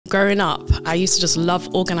Growing up, I used to just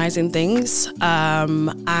love organising things,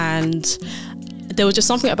 and there was just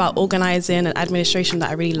something about organising and administration that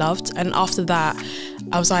I really loved. And after that,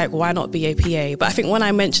 I was like, why not be a PA? But I think when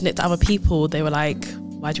I mentioned it to other people, they were like,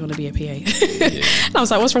 why do you want to be a PA? And I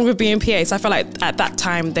was like, what's wrong with being PA? So I felt like at that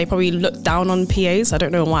time, they probably looked down on PAs. I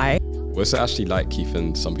don't know why. What's it actually like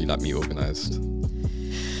keeping somebody like me organised?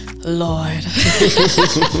 Lord.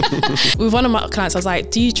 With one of my clients, I was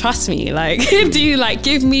like, do you trust me? Like, do you like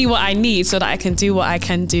give me what I need so that I can do what I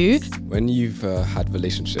can do? When you've had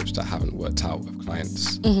relationships that haven't worked out with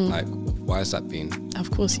clients, like, why has that been?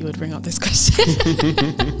 Of course you would bring up this question.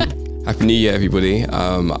 Happy New Year, everybody.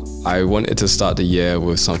 I wanted to start the year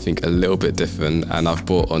with something a little bit different, and I've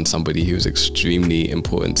brought on somebody who's extremely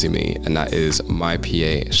important to me, and that is my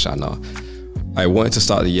PA, Shanna. I wanted to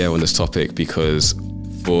start the year on this topic because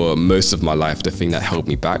for most of my life, the thing that held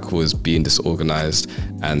me back was being disorganized,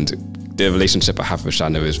 and the relationship I have with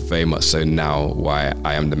Shanna is very much so now why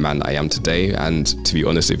I am the man that I am today. And to be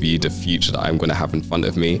honest with you, the future that I'm going to have in front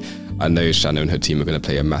of me, I know Shanna and her team are going to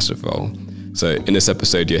play a massive role. So in this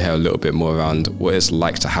episode, you'll hear a little bit more around what it's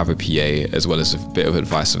like to have a PA, as well as a bit of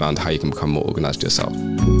advice around how you can become more organized yourself.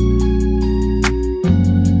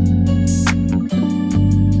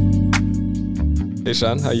 Hey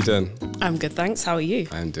Shan, how you doing? I'm good, thanks. How are you?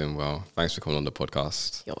 I'm doing well. Thanks for coming on the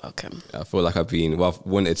podcast. You're welcome. I feel like I've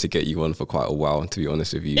wanted to get you on for quite a while, to be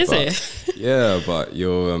honest with you. Is it? Yeah, but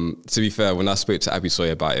you're, to be fair, when I spoke to Abby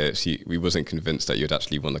Sawyer about it, we wasn't convinced that you'd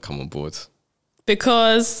actually want to come on board.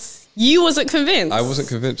 Because you wasn't convinced? I wasn't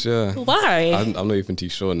convinced, yeah. Why? I'm not even too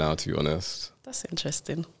sure now, to be honest. That's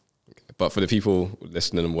interesting. But for the people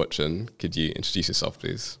listening and watching, could you introduce yourself,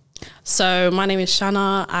 please? So my name is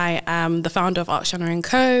Shanna. I am the founder of Ask Shanna and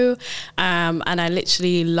Co. And I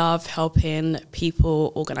literally love helping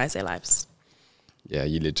people organise their lives. Yeah,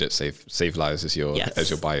 you legit save lives as your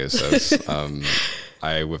bio says.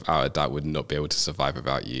 I, without a doubt, would not be able to survive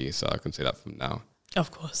without you. So I can say that from now.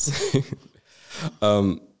 Of course.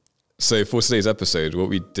 So for today's episode, what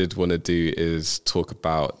we did want to do is talk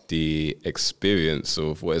about the experience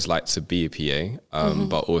of what it's like to be a PA,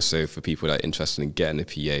 but also for people that are interested in getting a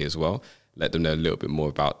PA as well, let them know a little bit more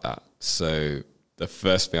about that. So the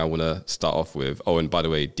first thing I want to start off with, oh, and by the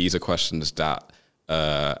way, these are questions that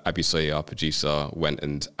Abby Sawyer, our producer, went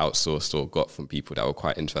and outsourced or got from people that were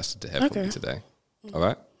quite interested to hear from me today. All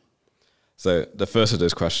right? So the first of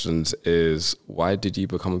those questions is, why did you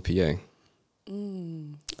become a PA?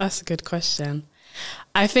 That's a good question.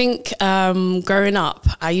 I think growing up,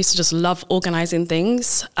 I used to just love organising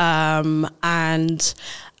things, and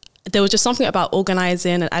there was just something about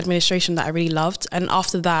organising and administration that I really loved. And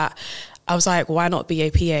after that, I was like, why not be a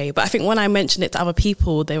PA? But I think when I mentioned it to other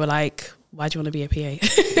people, they were like, why do you want to be a PA?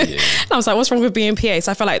 And I was like, what's wrong with being PA?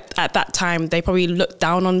 So I felt like at that time, they probably looked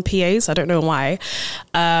down on PAs. I don't know why.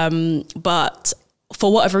 But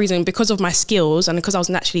for whatever reason, because of my skills and because I was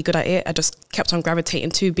naturally good at it, I just kept on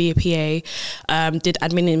gravitating to be a PA. Did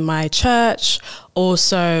admin in my church,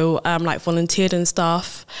 also like volunteered and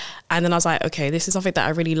stuff. And then I was like, okay, this is something that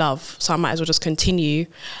I really love, so I might as well just continue.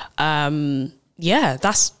 Yeah,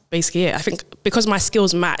 that's basically it. I think because my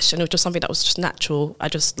skills matched and it was just something that was just natural, I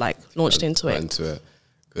just like launched into it.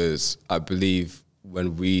 Because I believe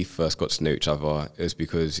when we first got to know each other, it was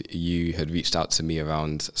because you had reached out to me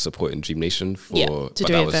around supporting Dream Nation for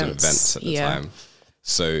events at the time.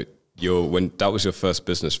 So when that was your first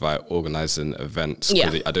business, right? Organising events.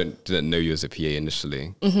 Yeah. I didn't know you as a PA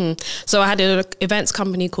initially. So I had an events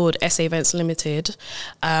company called SA Events Limited,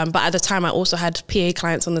 but at the time I also had PA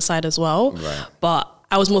clients on the side as well. Right. But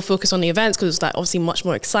I was more focused on the events because it was like obviously much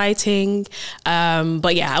more exciting.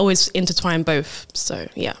 But yeah, I always intertwine both. So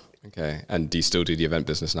yeah. Okay, and do you still do the event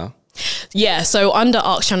business now? Yeah, so under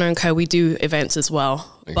Ask Shanna and Co, we do events as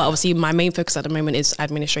well. Okay. But obviously my main focus at the moment is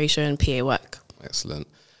administration, PA work. Excellent.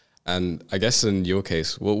 And I guess in your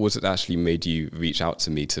case, what was it that actually made you reach out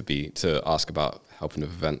to me to ask about helping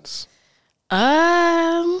with events?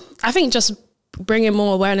 I think just bringing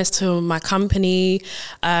more awareness to my company.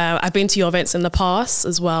 I've been to your events in the past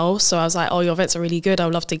as well, so I was like, oh, your events are really good, I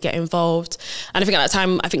would love to get involved. And I think at that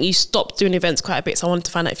time, I think you stopped doing events quite a bit, so I wanted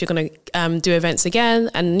to find out if you're going to do events again.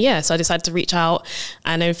 And yeah, so I decided to reach out,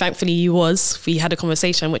 and then thankfully we had a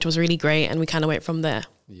conversation, which was really great, and we kind of went from there.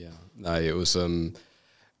 Yeah, no, it was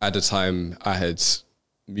at the time I had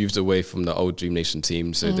moved away from the old Dream Nation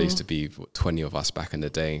team, so there used to be 20 of us back in the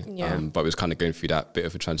day. But we was kind of going through that bit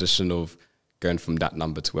of a transition of going from that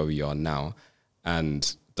number to where we are now,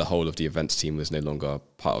 and the whole of the events team was no longer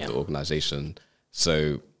part of the organisation.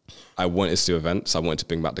 So I wanted to do events. I wanted to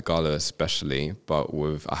bring back the gala especially, but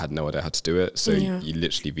I had no idea how to do it. So you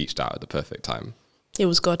literally reached out at the perfect time. It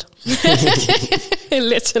was God.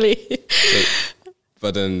 Literally.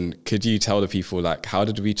 But then could you tell the people, like, how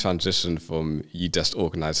did we transition from you just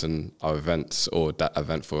organising our events or that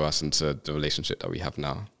event for us into the relationship that we have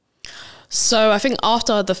now? So I think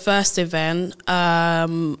after the first event,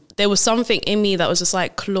 there was something in me that was just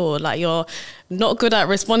like, Claude, like you're not good at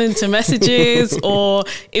responding to messages, or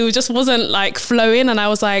it just wasn't like flowing. And I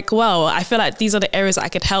was like, well, I feel like these are the areas that I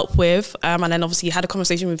could help with. And then obviously had a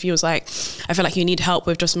conversation with you. I was like, I feel like you need help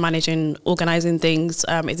with just managing, organising things.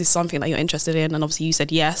 Is this something that you're interested in? And obviously you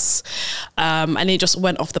said yes. And it just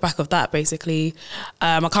went off the back of that, basically.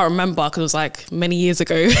 I can't remember because it was like many years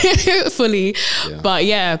ago fully. Yeah. But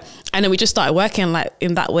yeah. And then we just started working like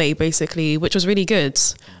in that way, basically, which was really good.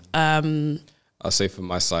 I'll say from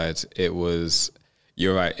my side, it was,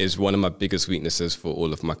 you're right, it's one of my biggest weaknesses for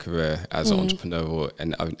all of my career as an entrepreneur or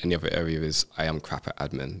any other area is I am crap at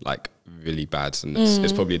admin, like really bad. And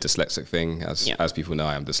it's probably a dyslexic thing. As people know,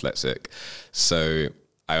 I am dyslexic. So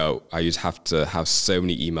I used to have to have so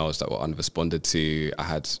many emails that were unresponded to. I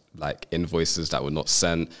had like invoices that were not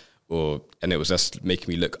sent, and it was just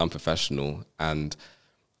making me look unprofessional. And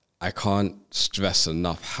I can't stress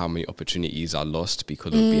enough how many opportunities I lost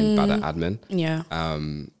because of being bad at admin. Yeah.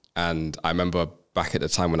 And I remember back at the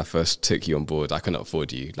time when I first took you on board, I couldn't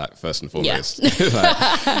afford you, like first and foremost.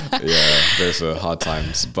 Yeah, those were hard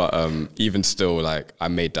times. But even still, like I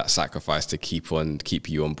made that sacrifice to keep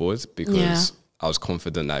you on board because I was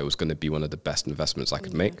confident that it was going to be one of the best investments I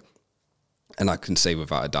could make. And I can say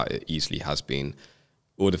without a doubt, it easily has been.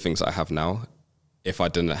 All the things that I have now, if I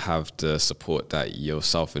didn't have the support that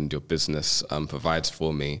yourself and your business provides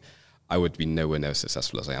for me, I would be nowhere near as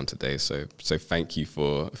successful as I am today. So thank you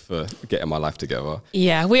for getting my life together.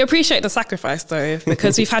 Yeah, we appreciate the sacrifice though,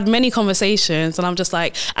 because we've had many conversations and I'm just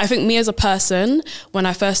like, I think me as a person, when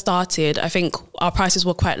I first started, I think our prices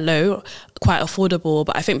were quite low, quite affordable.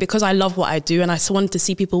 But I think because I love what I do and I wanted to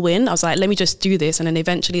see people win, I was like, let me just do this. And then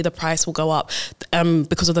eventually the price will go up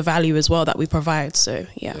because of the value as well that we provide. So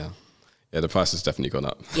yeah. Yeah, the price has definitely gone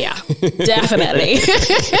up. Yeah, definitely.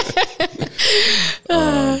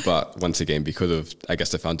 But once again, because of, I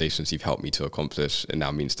guess, the foundations you've helped me to accomplish, it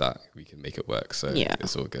now means that we can make it work. So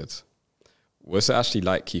it's all good. What's it actually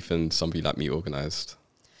like keeping somebody like me organised?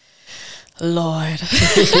 Lord.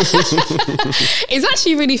 It's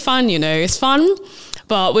actually really fun, you know, it's fun.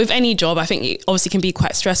 But with any job, I think it obviously can be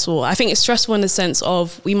quite stressful. I think it's stressful in the sense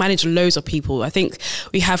of we manage loads of people. I think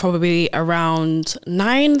we have probably around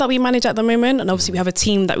 9 that we manage at the moment. And obviously we have a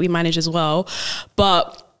team that we manage as well.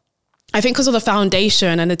 But I think because of the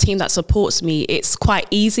foundation and the team that supports me, it's quite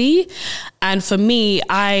easy. And for me,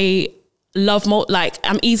 I love,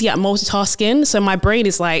 I'm easy at multitasking. So my brain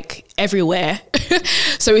is like everywhere.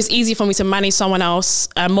 So it's easy for me to manage someone else,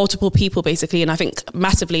 multiple people basically. And I think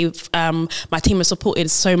massively, my team has supported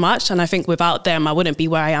so much. And I think without them, I wouldn't be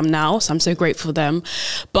where I am now. So I'm so grateful for them.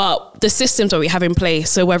 But the systems that we have in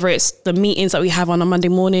place, so whether it's the meetings that we have on a Monday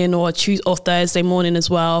morning or Tuesday or Thursday morning as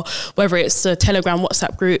well, whether it's the Telegram,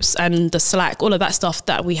 WhatsApp groups and the Slack, all of that stuff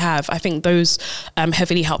that we have, I think those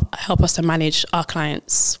heavily help us to manage our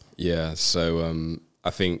clients. Yeah, so I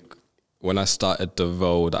think when I started the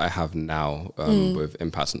role that I have now with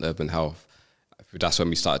Imparts and Urban Health, that's when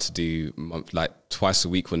we started to do like twice a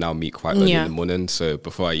week. We'll now meet quite early in the morning. So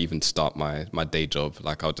before I even start my day job,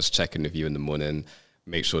 like I'll just check in with you in the morning,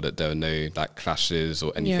 make sure that there are no like clashes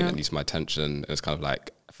or anything that needs my attention. And it's kind of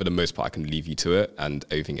like, for the most part, I can leave you to it and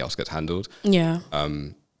everything else gets handled. Yeah.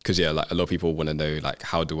 Because like a lot of people want to know, like,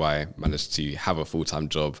 how do I manage to have a full-time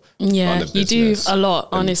job? Yeah, you do a lot,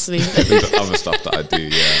 honestly. And the other stuff that I do,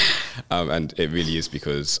 and it really is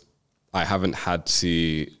because I haven't had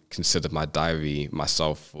to consider my diary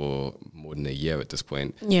myself for more than a year at this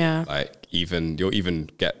point. Yeah, like you'll even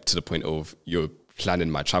get to the point of you're planning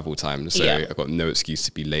my travel time, so I've got no excuse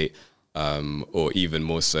to be late. Or even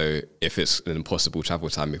more so, if it's an impossible travel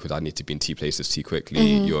time because I need to be in 2 places too quickly,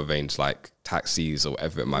 you arrange like taxis or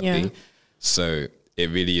whatever it might be. So it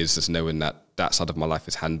really is just knowing that side of my life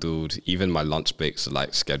is handled. Even my lunch breaks are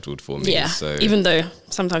like scheduled for me. Yeah, so even though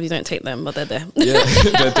sometimes you don't take them, but they're there. Yeah,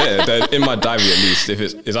 they're there. They're in my diary at least. If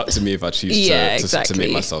it's up to me if I choose to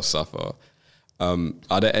make myself suffer.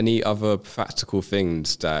 Are there any other practical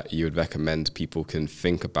things that you would recommend people can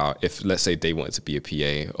think about if, let's say, they wanted to be a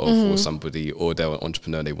PA or for somebody, or they're an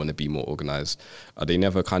entrepreneur, they want to be more organized? Are there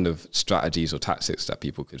never kind of strategies or tactics that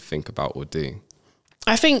people could think about or do?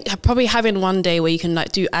 I think probably having one day where you can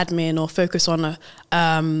like do admin or focus on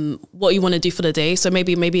what you want to do for the day. So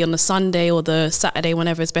maybe on the Sunday or the Saturday,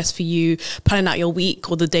 whenever it's best for you, planning out your week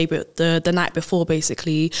or the night before,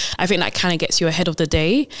 basically. I think that kind of gets you ahead of the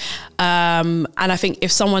day. And I think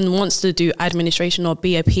if someone wants to do administration or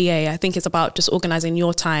be a PA, I think it's about just organizing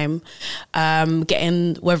your time,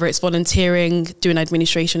 getting, whether it's volunteering, doing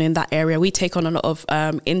administration in that area. We take on a lot of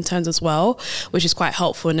interns as well, which is quite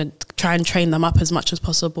helpful, and try and train them up as much as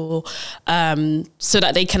possible, so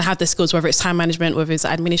that they can have the skills, whether it's time management, whether it's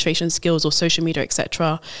administration skills or social media,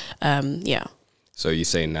 etc. Yeah. So you're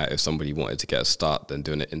saying that if somebody wanted to get a start, then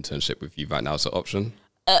doing an internship with you right now is an option?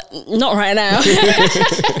 Not right now.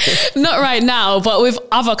 Not right now, but with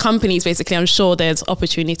other companies, basically, I'm sure there's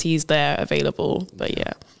opportunities there available. But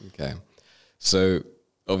yeah. Okay. So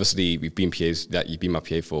obviously you've been my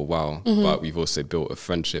PA for a while, but we've also built a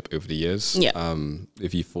friendship over the years. Yeah.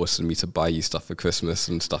 If you forced me to buy you stuff for Christmas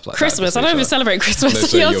and stuff like Christmas, that. I don't even celebrate Christmas. No,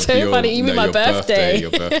 so you're so funny. You mean my birthday.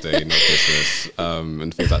 Your birthday, not Christmas,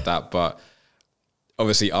 and things like that. But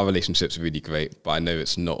obviously our relationship's really great, but I know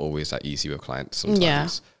it's not always that easy with clients sometimes. Yeah.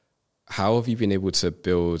 How have you been able to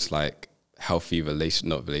build like healthy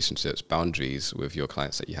boundaries with your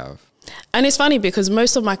clients that you have? And it's funny because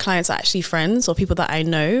most of my clients are actually friends or people that I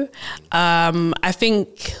know. I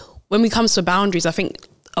think when it comes to boundaries, I think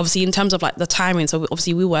obviously in terms of like the timing, so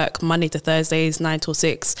obviously we work Monday to Thursdays, 9 till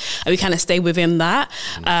 6, and we kind of stay within that.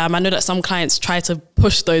 I know that some clients try to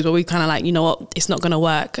push those, but we kind of like, you know what, it's not going to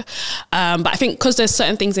work. But I think because there's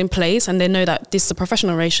certain things in place and they know that this is a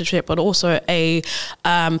professional relationship, but also a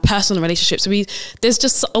personal relationship. So there's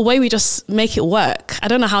just a way we just make it work. I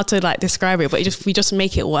don't know how to like describe it, but we just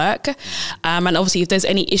make it work. And obviously if there's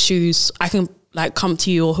any issues, I can like come to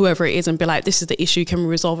you or whoever it is and be like, this is the issue, can we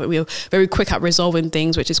resolve it? We're very quick at resolving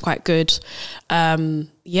things, which is quite good.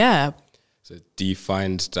 Yeah. So do you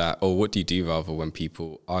find that, or what do you do rather when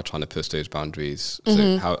people are trying to push those boundaries?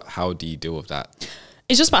 So how do you deal with that?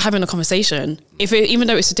 It's just about having a conversation. Even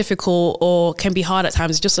though it's difficult or can be hard at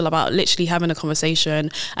times, it's just all about literally having a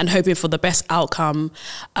conversation and hoping for the best outcome.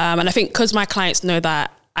 And I think because my clients know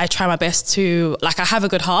that I try my best to, like, I have a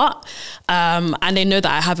good heart, and they know that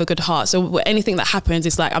I have a good heart. So anything that happens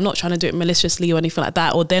is like, I'm not trying to do it maliciously or anything like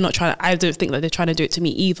that, or they're not trying, I don't think that they're trying to do it to me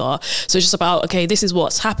either. So it's just about, okay, this is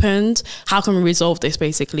what's happened. How can we resolve this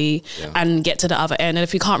basically and get to the other end? And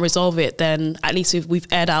if we can't resolve it, then at least we've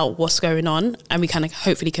aired out what's going on and we kind of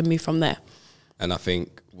hopefully can move from there. And I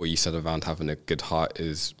think what you said around having a good heart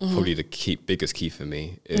is probably the biggest key for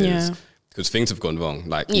me is because things have gone wrong.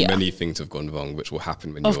 Like many things have gone wrong, which will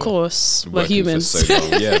happen when we're humans. For so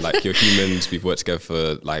long. Yeah, like you're humans. We've worked together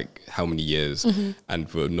for like how many years,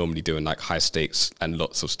 and we're normally doing like high stakes and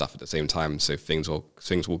lots of stuff at the same time. So things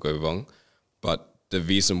will go wrong. But the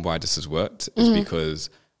reason why this has worked is because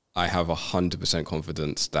I have 100%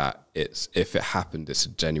 confidence that if it happened, it's a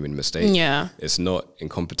genuine mistake. Yeah, it's not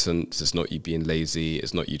incompetence. It's not you being lazy.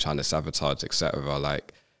 It's not you trying to sabotage, etc.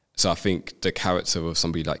 Like. So I think the character of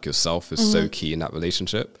somebody like yourself is so key in that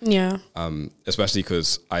relationship. Yeah. Especially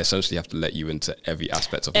because I essentially have to let you into every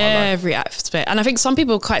aspect of my life. Every aspect. And I think some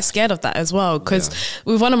people are quite scared of that as well. Because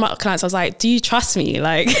with one of my clients, I was like, do you trust me?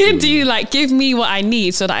 Like, do you like give me what I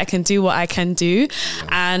need so that I can do what I can do?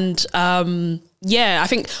 Yeah. And yeah, I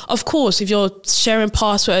think, of course, if you're sharing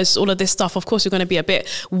passwords, all of this stuff, of course, you're going to be a bit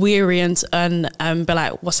weary and be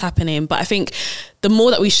like, what's happening? But I think the more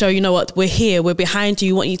that we show, you know what, we're here, we're behind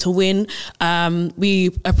you, want you to win. We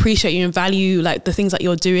appreciate you and value like the things that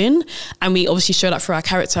you're doing. And we obviously show that through our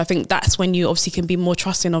character. I think that's when you obviously can be more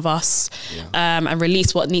trusting of us and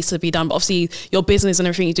release what needs to be done. But obviously your business and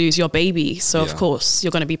everything you do is your baby. So of course, you're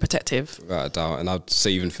going to be protective. Without a doubt. And I'd say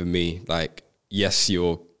even for me, like, yes,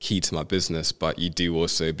 you're key to my business, but you do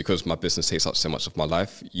also, because my business takes up so much of my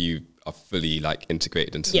life, you are fully like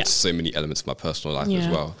integrated into so many elements of my personal life as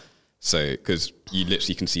well. So because you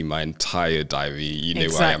literally can see my entire diary, you know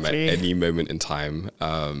where I am at any moment in time.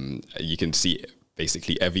 You can see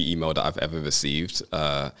basically every email that I've ever received.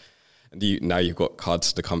 And now you've got cards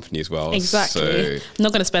to the company as well. Exactly. So, I'm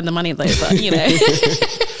not going to spend the money though, but you know.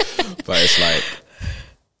 But it's like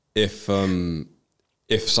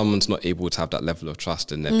if someone's not able to have that level of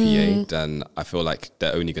trust in their PA, then I feel like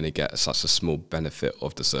they're only going to get such a small benefit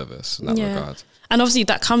of the service in that regard. And obviously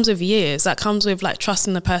that comes with years. That comes with like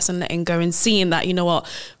trusting the person, letting go and seeing that, you know what,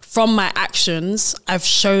 from my actions, I've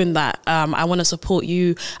shown that I want to support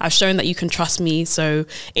you. I've shown that you can trust me. So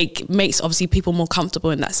it makes obviously people more comfortable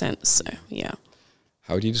in that sense. So yeah.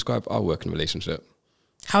 How would you describe our working relationship?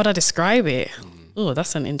 How would I describe it? Oh,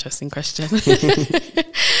 that's an interesting question.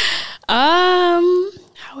 How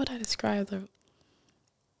would I describe the?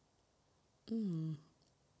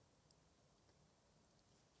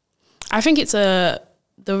 I think the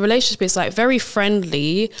relationship is like very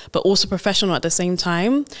friendly, but also professional at the same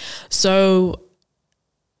time. So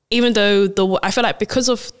even though I feel like because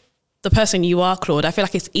of the person you are, Claude, I feel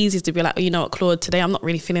like it's easy to be like, oh, you know what, Claude, today I'm not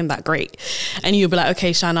really feeling that great. And you'll be like,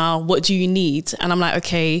 okay, Shanna, what do you need? And I'm like,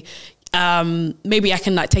 okay, maybe I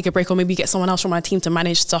can like take a break, or maybe get someone else from my team to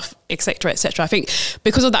manage stuff, etc., etc. I think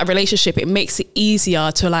because of that relationship, it makes it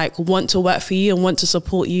easier to like want to work for you and want to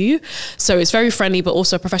support you. So it's very friendly, but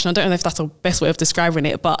also professional. I don't know if that's the best way of describing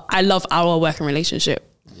it, but I love our working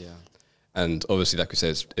relationship. Yeah. And obviously, like we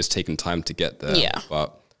said, it's taken time to get there. Yeah.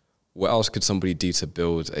 But what else could somebody do to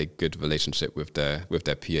build a good relationship with their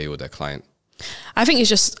PA or their client? I think it's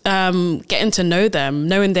just getting to know them,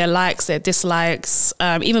 knowing their likes, their dislikes,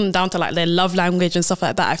 even down to like their love language and stuff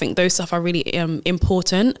like that. I think those stuff are really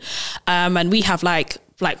important. And we have like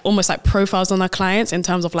almost like profiles on our clients in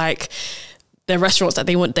terms of like the restaurants that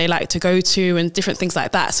they like to go to and different things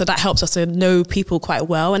like that. So that helps us to know people quite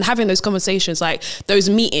well. And having those conversations, like those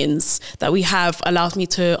meetings that we have, allows me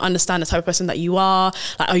to understand the type of person that you are.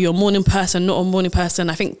 Like, are you a morning person, not a morning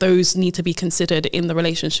person? I think those need to be considered in the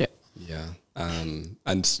relationship. Yeah.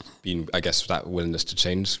 And being, I guess, that willingness to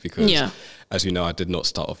change, because as you know, I did not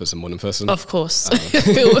start off as a morning person. Of course.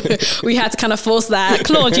 We had to kind of force that.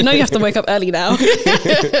 Claude, you know you have to wake up early now.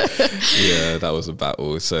 Yeah, that was a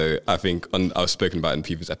battle. So I think I've spoken about in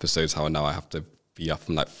previous episodes how now I have to be up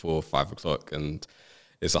from like 4 or 5 o'clock, and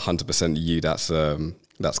it's 100% you that's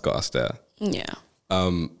got us there. Yeah.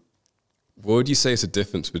 What would you say is the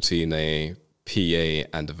difference between a PA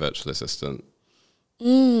and a virtual assistant?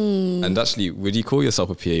 And actually, would you call yourself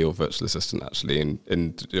a PA or virtual assistant actually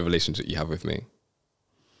in the relationship you have with me?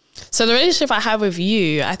 So the relationship I have with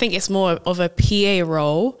you, I think it's more of a PA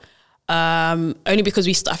role, only because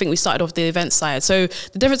I think we started off the event side. So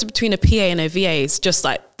the difference between a PA and a VA is just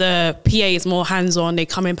like the PA is more hands-on, they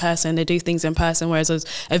come in person, they do things in person, whereas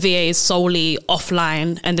a VA is solely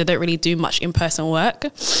offline and they don't really do much in-person work.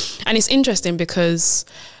 And it's interesting because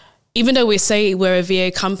even though we say we're a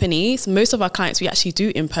VA company, most of our clients we actually do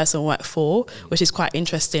in-person work for, which is quite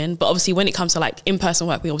interesting. But obviously when it comes to like in-person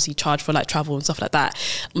work, we obviously charge for like travel and stuff like that,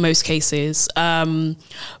 most cases.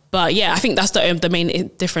 But yeah, I think that's the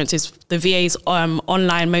main difference is the VA's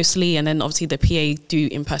online mostly, and then obviously the PA do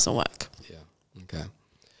in-person work. Yeah, okay.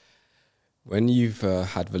 When you've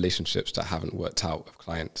had relationships that haven't worked out with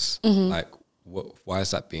clients, like why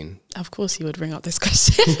has that been? Of course you would bring up this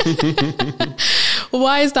question.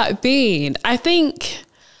 Why has that been? I think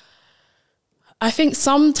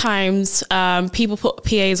sometimes people put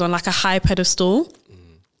PAs on like a high pedestal.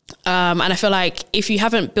 And I feel like if you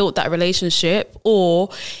haven't built that relationship, or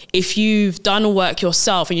if you've done work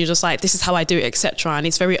yourself and you're just like, this is how I do it, etc., and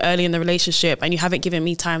it's very early in the relationship and you haven't given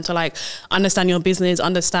me time to like understand your business,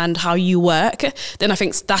 understand how you work, then I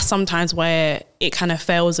think that's sometimes where it kind of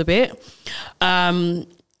fails a bit. But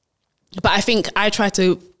I think I try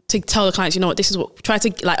to tell the clients, you know what, this is what, try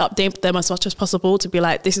to like update them as much as possible to be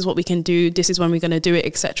like, this is what we can do, this is when we're going to do it,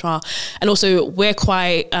 etc. And also we're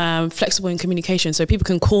quite flexible in communication, so people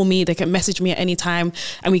can call me, they can message me at any time,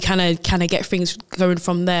 and we kind of get things going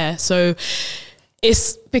from there. So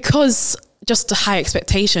it's because just the high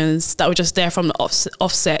expectations that were just there from the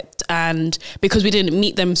offset, and because we didn't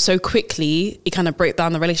meet them so quickly, it kind of broke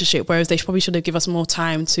down the relationship, whereas they probably should have given us more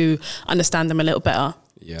time to understand them a little better.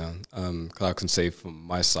 Yeah, because I can say from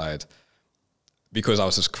my side, because I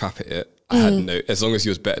was just crap at it, I had no, as long as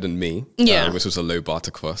you was better than me, which was a low bar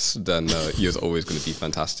to cross, then you was always going to be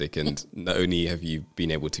fantastic. And not only have you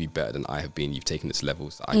been able to be better than I have been, you've taken it to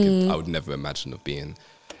levels that I would never imagine of being.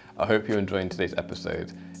 I hope you're enjoying today's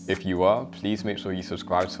episode. If you are, please make sure you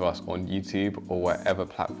subscribe to us on YouTube or whatever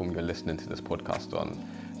platform you're listening to this podcast on.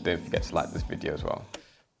 Don't forget to like this video as well.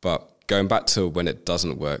 But going back to when it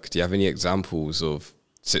doesn't work, do you have any examples of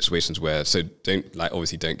situations where, so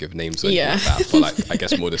obviously don't give names or anything like that, but like I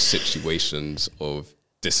guess more the situations of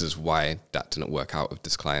this is why that didn't work out with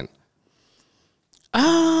this client?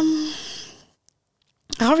 I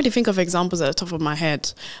can't really think of examples at the top of my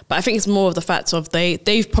head, but I think it's more of the fact of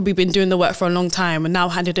they've probably been doing the work for a long time and now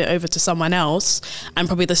handed it over to someone else, and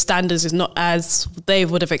probably the standards is not as they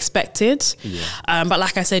would have expected. But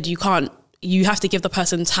like I said, you have to give the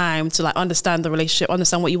person time to like understand the relationship,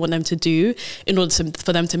 understand what you want them to do in order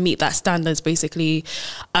for them to meet that standards, basically.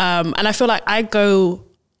 And I feel like I go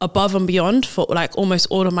above and beyond for like almost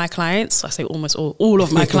all of my clients. I say almost all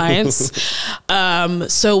of my clients.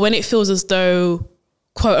 So when it feels as though,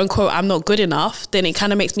 quote unquote, I'm not good enough, then it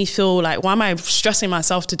kind of makes me feel like, why am I stressing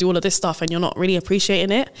myself to do all of this stuff and you're not really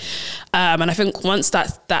appreciating it? And I think once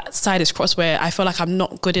that side is crossed where I feel like I'm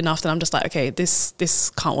not good enough, then I'm just like, okay,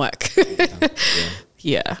 this can't work.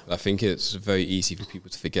 Yeah. I think it's very easy for people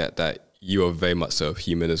to forget that you are very much so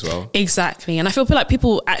human as well. Exactly. And I feel like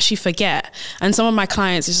people actually forget. And some of my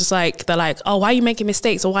clients, it's just like, they're like, oh, why are you making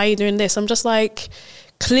mistakes? Or why are you doing this? I'm just like,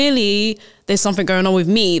 clearly there's something going on with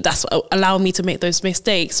me that's allowing me to make those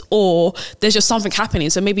mistakes, or there's just something happening.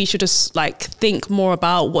 So maybe you should just like think more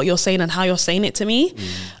about what you're saying and how you're saying it to me.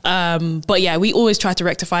 But yeah, we always try to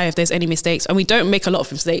rectify if there's any mistakes, and we don't make a lot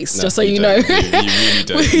of mistakes, just so you know. You really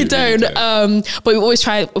don't. We don't. But we always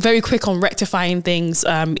try very quick on rectifying things.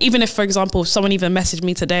 Even if, for example, someone even messaged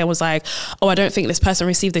me today and was like, oh, I don't think this person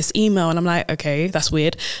received this email. And I'm like, okay, that's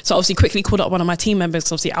weird. So obviously quickly called up one of my team members,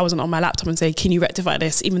 because obviously I wasn't on my laptop, and say, can you rectify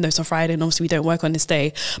this? Even though it's a Friday and obviously we don't work on this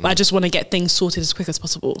day, but I just want to get things sorted as quick as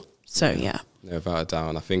possible. So yeah. No, without a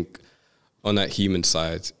doubt. I think on that human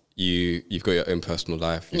side, you've got your own personal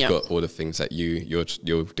life. You've got all the things that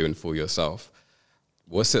you're doing for yourself.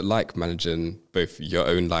 What's it like managing both your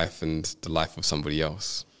own life and the life of somebody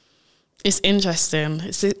else? It's interesting.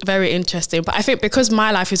 It's very interesting. But I think because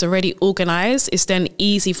my life is already organized, it's then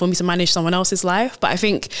easy for me to manage someone else's life. But I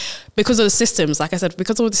think because of the systems, like I said,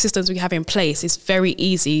 because of all the systems we have in place, it's very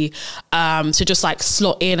easy to just like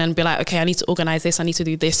slot in and be like, okay, I need to organize this, I need to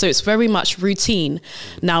do this. So it's very much routine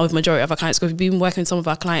now with majority of our clients, because we've been working with some of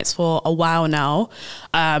our clients for a while now.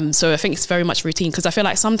 So I think it's very much routine, because I feel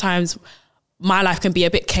like sometimes my life can be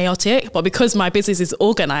a bit chaotic, but because my business is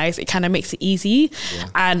organized, it kind of makes it easy.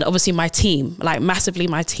 And obviously my team, like massively,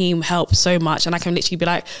 my team helps so much, and I can literally be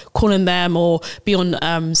like calling them or be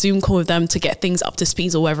on Zoom call with them to get things up to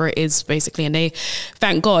speed or whatever it is, basically. And they,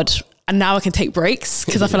 thank God, and now I can take breaks,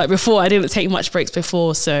 because I feel like before I didn't take much breaks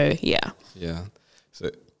before. So yeah.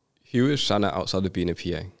 So who is Shanna outside of being a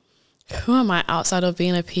PA? Who am I outside of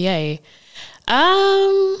being a PA?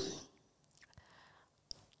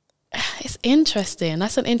 It's interesting.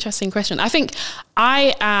 That's an interesting question. I think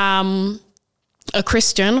I am a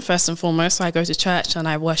Christian, first and foremost. So I go to church and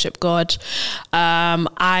I worship God.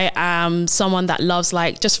 I am someone that loves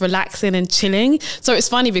like just relaxing and chilling. So it's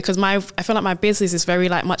funny because I feel like my business is very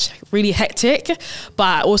like really hectic, but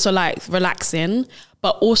I also like relaxing.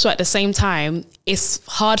 But also at the same time, it's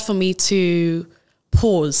hard for me to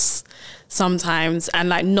pause sometimes and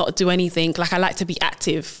like not do anything. Like I like to be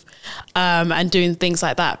active and doing things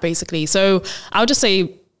like that, basically. So I would just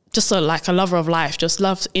say like a lover of life, just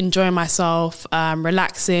love enjoying myself,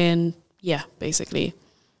 relaxing. Yeah, basically.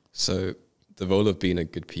 So the role of being a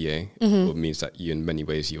good PA means that you, in many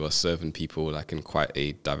ways, you are serving people like in quite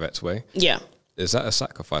a direct way. Yeah. Is that a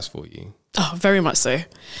sacrifice for you? Oh, very much so.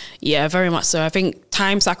 Yeah, very much so. I think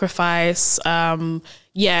time sacrifice.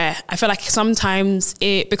 Yeah, I feel like sometimes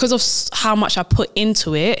because of how much I put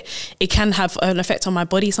into it, it can have an effect on my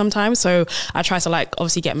body sometimes. So I try to like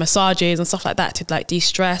obviously get massages and stuff like that to like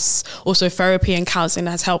de-stress. Also therapy and counseling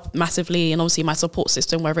has helped massively, and obviously my support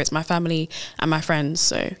system, whether it's my family and my friends.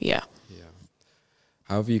 So yeah.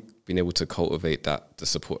 How have you been able to cultivate the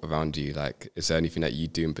support around you? Like, is there anything that you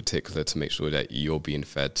do in particular to make sure that you're being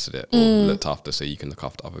fed or looked after so you can look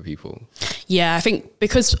after other people? Yeah, I think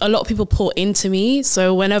because a lot of people pour into me.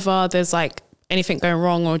 So whenever there's like anything going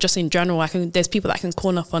wrong or just in general, there's people that I can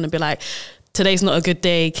call up on and be like, today's not a good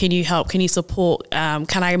day. Can you help? Can you support? Can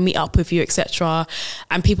I meet up with you, etc.?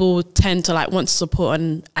 And people tend to like want to support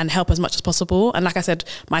and help as much as possible. And like I said,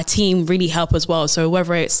 my team really help as well. So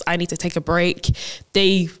whether it's I need to take a break,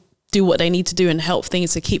 they do what they need to do and help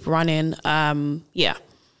things to keep running. Yeah.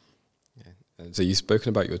 So you've spoken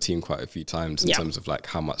about your team quite a few times in terms of like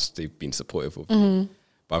how much they've been supportive of you.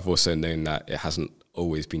 But I've also known that it hasn't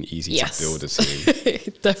always been easy to build a team.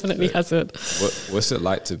 It definitely hasn't. What's it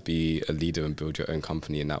like to be a leader and build your own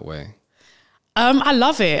company in that way? I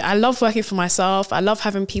love it. I love working for myself. I love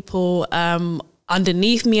having people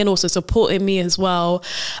underneath me and also supporting me as well.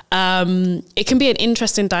 It can be an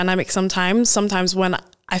interesting dynamic sometimes when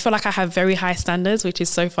I feel like I have very high standards, which is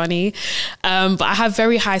so funny. But I have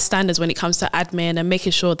very high standards when it comes to admin and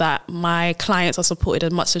making sure that my clients are supported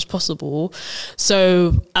as much as possible.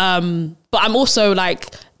 So, but I'm also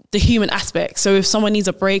like the human aspect. So if someone needs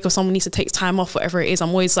a break or someone needs to take time off, whatever it is,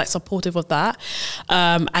 I'm always like supportive of that.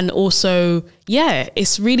 And also, yeah,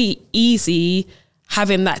 it's really easy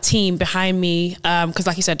having that team behind me, because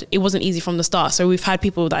like you said, it wasn't easy from the start. So we've had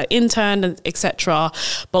people that interned and etc.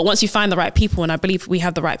 But once you find the right people, and I believe we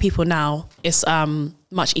have the right people now, it's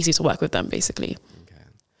much easier to work with them, basically. Okay.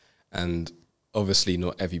 And obviously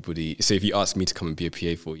not everybody, so if you ask me to come and be a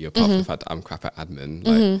PA for you, apart from the fact that I'm crap at admin,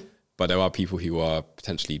 like, but there are people who are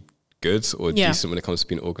potentially good or decent when it comes to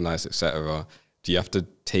being organized, etc. Do you have to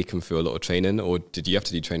take them through a lot of training, or did you have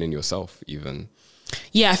to do training yourself even?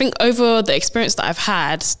 Yeah, I think over the experience that I've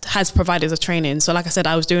had has provided the training. So like I said,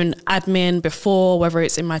 I was doing admin before, whether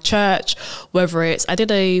it's in my church, I did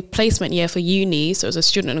a placement year for uni. So it was a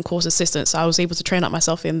student and course assistant. So I was able to train up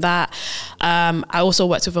myself in that. I also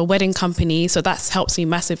worked with a wedding company. So that's helped me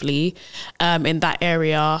massively in that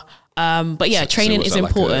area. But yeah, training is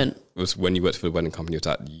important. Was when you worked for the wedding company, was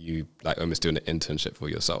that you like almost doing an internship for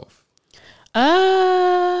yourself?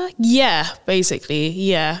 Yeah, basically.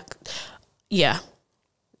 Yeah.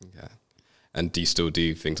 Okay. And do you still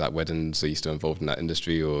do things like weddings? Are you still involved in that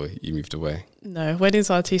industry, or you moved away? No, weddings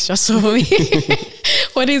are too stressful for me.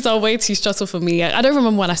 Weddings are way too stressful for me. I don't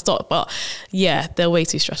remember when I stopped, but yeah, they're way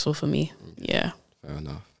too stressful for me. Okay. Yeah. Fair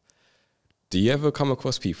enough. Do you ever come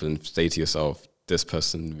across people and say to yourself, this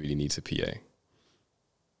person really needs a PA?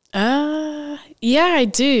 Yeah, I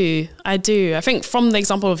do. I think from the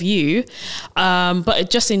example of you, but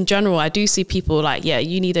just in general, I do see people like, yeah,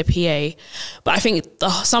 you need a PA. But I think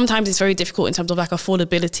sometimes it's very difficult in terms of like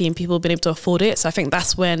affordability and people being able to afford it. So I think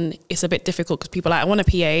that's when it's a bit difficult because people are like, I want a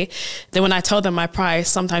PA. Then when I tell them my price,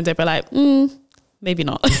 sometimes they'll be like, maybe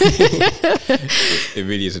not. It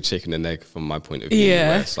really is a chicken and egg from my point of view. Yeah.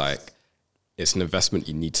 Where it's like, it's an investment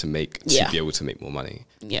you need to make to be able to make more money.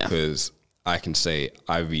 Yeah. Because I can say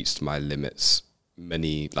I reached my limits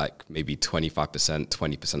maybe 25%,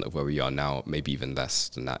 20% of where we are now, maybe even less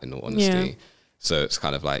than that in all honesty. Yeah. So it's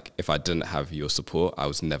kind of like, if I didn't have your support, I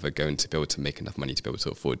was never going to be able to make enough money to be able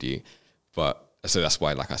to afford you. But so that's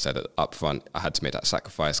why, like I said, up front, I had to make that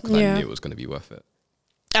sacrifice because I knew it was going to be worth it.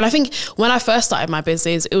 And I think when I first started my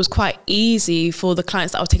business, it was quite easy for the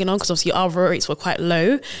clients that I was taking on because obviously our rates were quite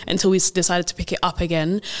low until we decided to pick it up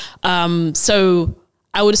again. So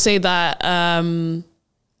I would say that,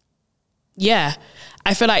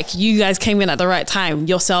 I feel like you guys came in at the right time,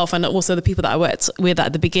 yourself and also the people that I worked with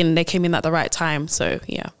at the beginning, they came in at the right time. So,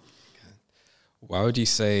 yeah. Okay. Why would you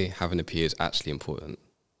say having a PA is actually important?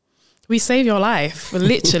 We save your life.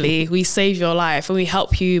 Literally, we save your life and we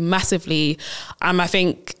help you massively. I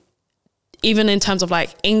think even in terms of like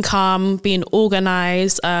income, being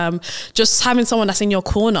organized, just having someone that's in your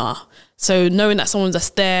corner. So knowing that someone's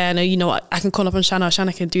just there and, you know what, I can call up on Shanna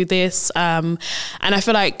can do this. And I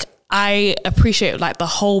feel like I appreciate like the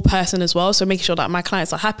whole person as well. So making sure that my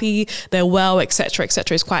clients are happy, they're well, et cetera,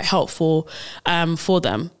 is quite helpful for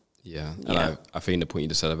them. Yeah. And I think the point you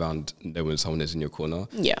just said around knowing someone is in your corner.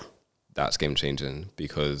 Yeah. That's game changing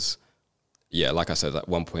because, yeah, like I said, at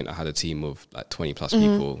one point I had a team of like 20 plus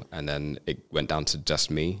people and then it went down to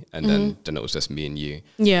just me and then it was just me and you.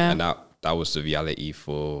 Yeah. And that was the reality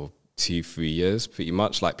for 2-3 years, pretty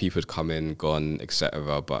much. Like people had come in, gone,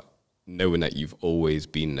 etc. But knowing that you've always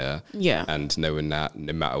been there, and knowing that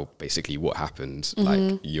no matter basically what happens,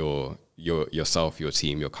 like yourself, your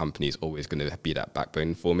team, your company is always going to be that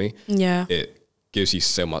backbone for me. Yeah, it gives you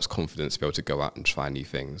so much confidence to be able to go out and try new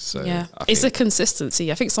things. So yeah, it's a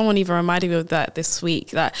consistency. I think someone even reminded me of that this week.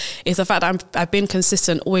 That it's the fact that I've been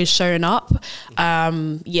consistent, always showing up.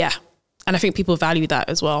 And I think people value that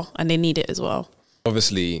as well, and they need it as well.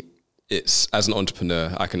 Obviously, it's as an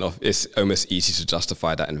entrepreneur, it's almost easy to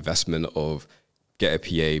justify that investment of get a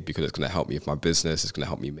PA because it's going to help me with my business. It's going to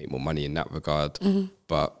help me make more money in that regard.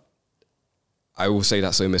 But I will say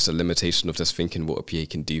that's almost a limitation of just thinking what a PA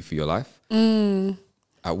can do for your life.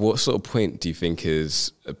 At what sort of point do you think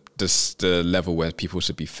is just the level where people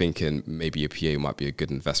should be thinking maybe a PA might be a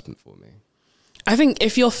good investment for me? I think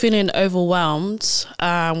if you're feeling overwhelmed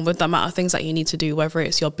with the amount of things that you need to do, whether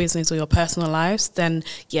it's your business or your personal lives, then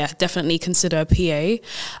yeah, definitely consider a PA.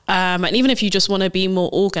 And even if you just want to be more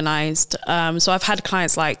organized. So I've had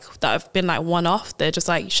clients like that have been like one-off. They're just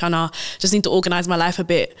like, Shanna, just need to organize my life a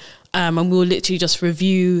bit. And we'll literally just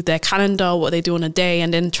review their calendar, what they do on a day,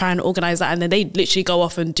 and then try and organize that. And then they literally go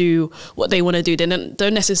off and do what they want to do. They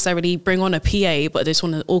don't necessarily bring on a PA, but they just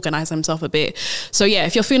want to organize themselves a bit. So yeah,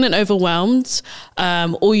 if you're feeling overwhelmed,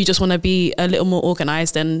 or you just want to be a little more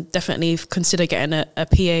organized, then definitely consider getting a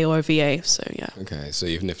PA or a VA. So yeah. Okay. So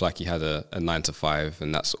even if like you had a 9-to-5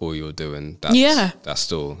 and that's all you're doing, that's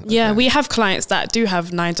still, okay. Yeah, we have clients that do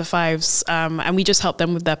have 9-to-5s, and we just help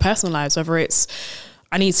them with their personal lives, whether it's,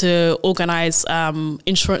 I need to organize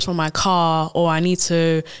insurance for my car, or I need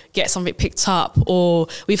to get something picked up. Or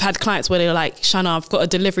we've had clients where they're like, Shanna, I've got a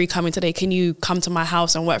delivery coming today. Can you come to my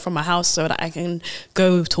house and work from my house so that I can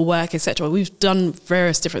go to work, etc. We've done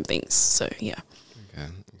various different things. So yeah.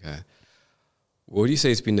 Okay. What would you say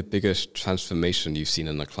has been the biggest transformation you've seen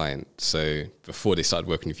in a client? So before they started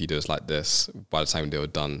working with you, it was like this. By the time they were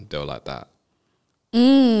done, they were like that.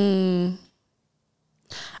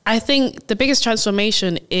 I think the biggest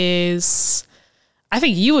transformation is I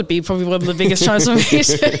think you would be probably one of the biggest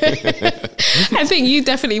transformations. I think you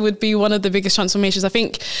definitely would be one of the biggest transformations. I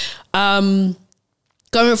think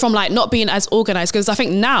going from like not being as organized, because I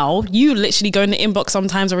think now you literally go in the inbox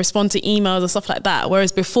sometimes or respond to emails and stuff like that.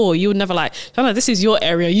 Whereas before you would never like, Shanna, this is your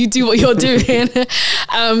area. You do what you're doing.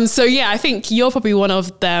 So yeah, I think you're probably one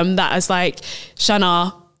of them that is like,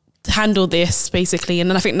 Shanna, handle this basically. And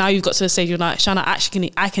then I think now you've got to the stage you're like, Shanna,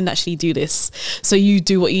 I can actually do this. So you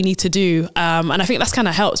do what you need to do. And I think that's kind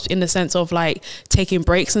of helps in the sense of like taking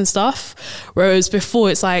breaks and stuff. Whereas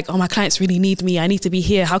before it's like, oh, my clients really need me. I need to be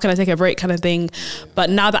here. How can I take a break kind of thing?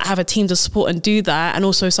 But now that I have a team to support and do that, and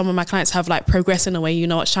also some of my clients have like progressed in a way, you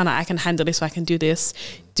know what, Shanna, I can handle this. I can do this.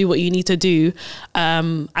 Do what you need to do.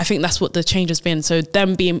 I think that's what the change has been. So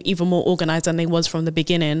them being even more organized than they was from the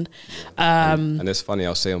beginning. And it's funny,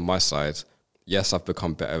 I'll say on my side, yes, I've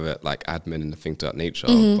become better at like admin and things of that nature,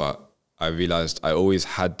 but I realized I always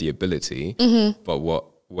had the ability, but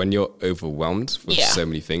when you're overwhelmed with so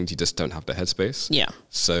many things, you just don't have the headspace. Yeah.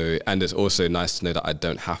 So, and it's also nice to know that I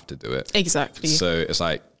don't have to do it. Exactly. So it's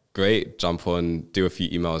like, great, jump on, do a few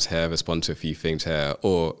emails here, respond to a few things here,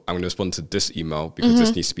 or I'm going to respond to this email because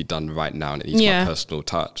this needs to be done right now and it needs my personal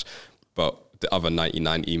touch. But the other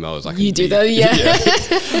 99 emails I can do that,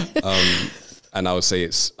 and I would say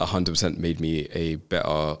it's 100% made me a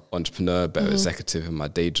better entrepreneur, better executive in my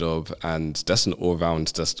day job, and just an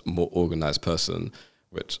all-round, just more organized person,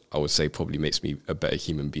 which I would say probably makes me a better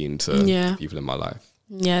human being to people in my life.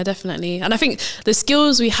 Yeah, definitely. And I think the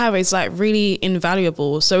skills we have is like really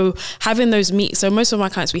invaluable. So having those so most of my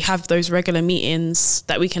clients, we have those regular meetings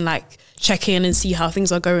that we can like check in and see how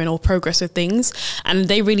things are going or progress with things. And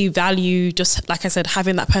they really value, just like I said,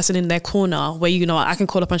 having that person in their corner where, you know, I can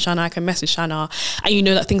call up on Shanna, I can message Shanna, and you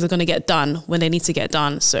know that things are going to get done when they need to get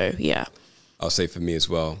done. So yeah. I'll say for me as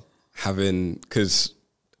well, because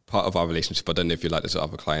part of our relationship, I don't know if you like this with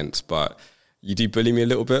other clients, but you do bully me a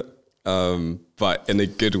little bit. But in a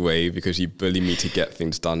good way, because you bully me to get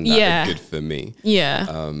things done that are good for me.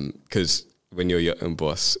 Yeah. Because when you're your own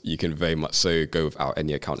boss, you can very much so go without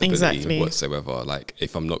any accountability whatsoever. Like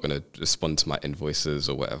if I'm not going to respond to my invoices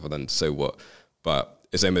or whatever, then so what? But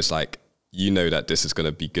it's almost like, you know that this is going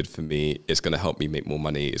to be good for me. It's going to help me make more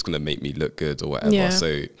money. It's going to make me look good or whatever. Yeah.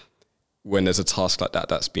 So when there's a task like that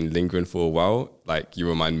that's been lingering for a while, like you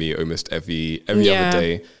remind me almost every other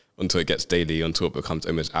day, until it gets daily, until it becomes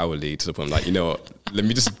almost hourly, to the point I'm like, you know what, let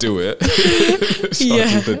me just do it. So I don't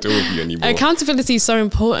have to deal with you anymore. Accountability is so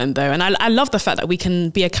important though. And I love the fact that we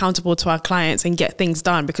can be accountable to our clients and get things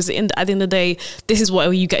done, because at the end of the day, this is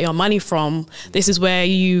where you get your money from. This is where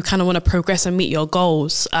you kind of want to progress and meet your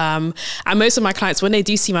goals. And most of my clients, when they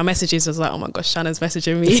do see my messages, it's like, oh my gosh, Shanna's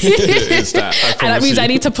messaging me. It's that, and that means I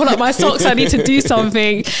need to pull up my socks. I need to do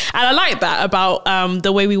something. And I like that about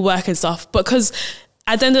the way we work and stuff, because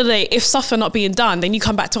at the end of the day, if stuff are not being done, then you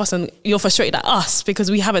come back to us and you're frustrated at us because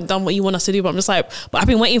we haven't done what you want us to do. But I'm just like, but I've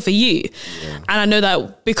been waiting for you. Yeah. And I know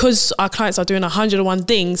that because our clients are doing 101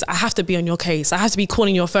 things, I have to be on your case. I have to be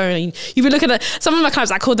calling your phone. And you've been looking at some of my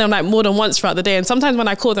clients, I called them like more than once throughout the day. And sometimes when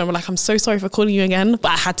I call them, I'm like, I'm so sorry for calling you again,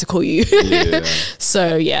 but I had to call you. Yeah.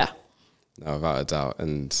 So yeah. No, without a doubt.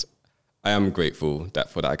 And I am grateful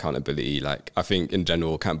for that accountability. Like, I think in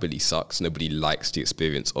general, accountability sucks. Nobody likes the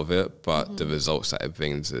experience of it, but the results that it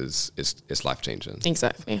brings is life-changing.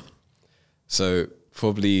 Exactly. So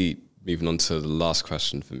probably moving on to the last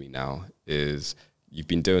question for me now is, you've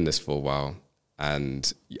been doing this for a while,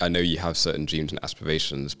 and I know you have certain dreams and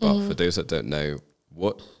aspirations, but for those that don't know,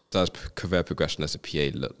 what does career progression as a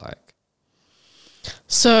PA look like?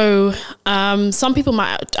 So some people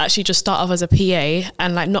might actually just start off as a PA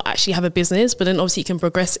and like not actually have a business, but then obviously you can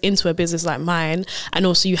progress into a business like mine. And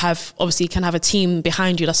also you can have a team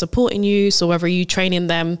behind you that's supporting you. So whether you training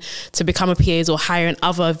them to become a PAs or hiring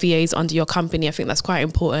other VAs under your company, I think that's quite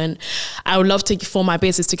important. I would love for my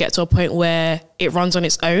business to get to a point where it runs on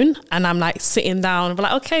its own and I'm like sitting down and be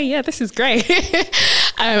like, okay, yeah, this is great.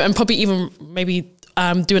 And probably even maybe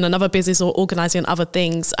doing another business or organizing other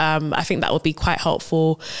things. I think that would be quite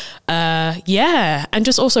helpful. And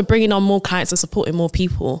just also bringing on more clients and supporting more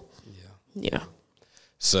people. Yeah.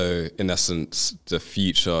 So in essence, the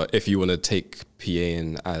future, if you want to take PA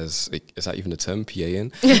in as, is that even a term, PA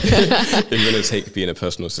in? If you're going to take being a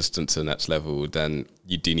personal assistant to the next level, then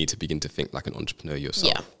you do need to begin to think like an entrepreneur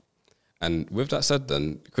yourself. Yeah. And with that said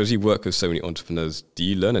then, because you work with so many entrepreneurs, do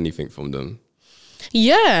you learn anything from them?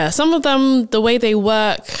 Yeah, some of them, the way they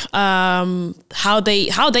work, how they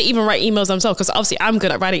even write emails themselves, because obviously I'm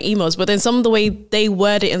good at writing emails, but then some of the way they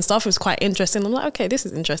word it and stuff is quite interesting. I'm like, okay, this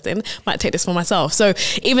is interesting. Might take this for myself. So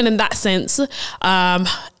even in that sense,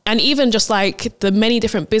 and And even just like the many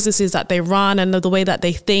different businesses that they run and the way that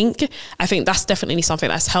they think, I think that's definitely something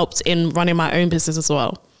that's helped in running my own business as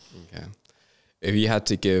well. Okay. If you had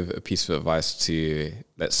to give a piece of advice to,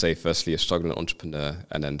 let's say, firstly, a struggling entrepreneur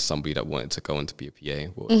and then somebody that wanted to go on to be a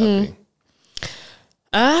PA, what would that be?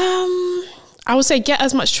 I would say get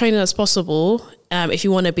as much training as possible if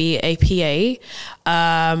you want to be a PA.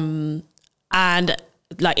 And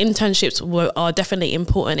like internships are definitely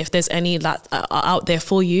important if there's any that are out there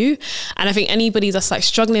for you. And I think anybody that's like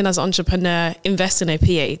struggling as an entrepreneur, invest in a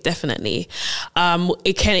PA, definitely.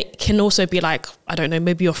 It can also be like, I don't know,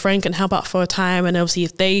 maybe your friend can help out for a time. And obviously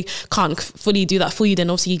if they can't fully do that for you, then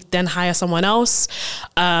obviously then hire someone else.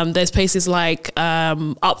 There's places like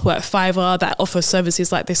Upwork, Fiverr that offer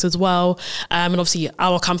services like this as well. And obviously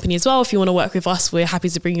our company as well, if you want to work with us, we're happy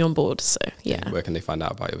to bring you on board. So yeah. Where can they find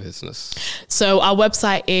out about your business? So our website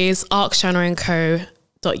is Ask Shanna and Co.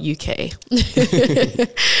 .uk. All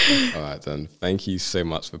right, then. Thank you so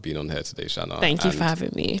much for being on here today, Shanna. Thank you for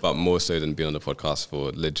having me. But more so than being on the podcast,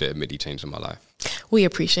 for legitimately changing my life. We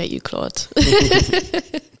appreciate you, Claude.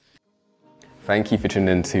 Thank you for tuning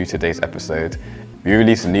in to today's episode. We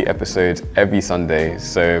release a new episode every Sunday,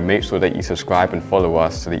 so make sure that you subscribe and follow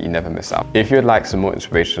us so that you never miss out. If you'd like some more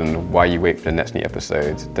inspiration while you wait for the next new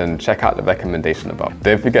episode, then check out the recommendation above.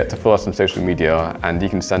 Don't forget to follow us on social media, and you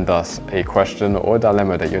can send us a question or a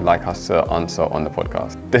dilemma that you'd like us to answer on the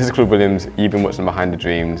podcast. This is Claude Williams. You've been watching Behind the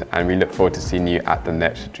Dreams, and we look forward to seeing you at the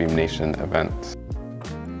next Dream Nation event.